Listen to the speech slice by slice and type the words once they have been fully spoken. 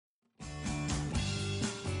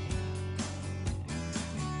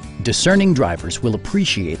Discerning drivers will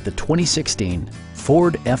appreciate the 2016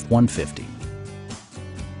 Ford F-150.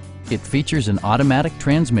 It features an automatic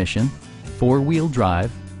transmission, four-wheel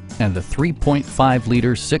drive, and a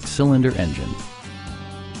 3.5-liter six-cylinder engine.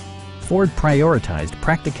 Ford prioritized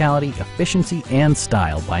practicality, efficiency, and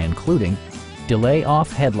style by including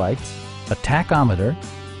delay-off headlights, a tachometer,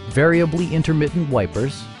 variably intermittent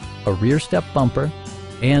wipers, a rear step bumper,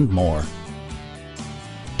 and more.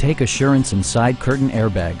 Take assurance in side curtain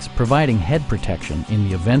airbags, providing head protection in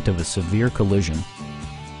the event of a severe collision.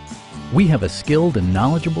 We have a skilled and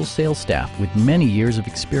knowledgeable sales staff with many years of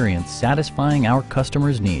experience satisfying our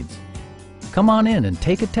customers' needs. Come on in and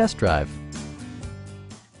take a test drive.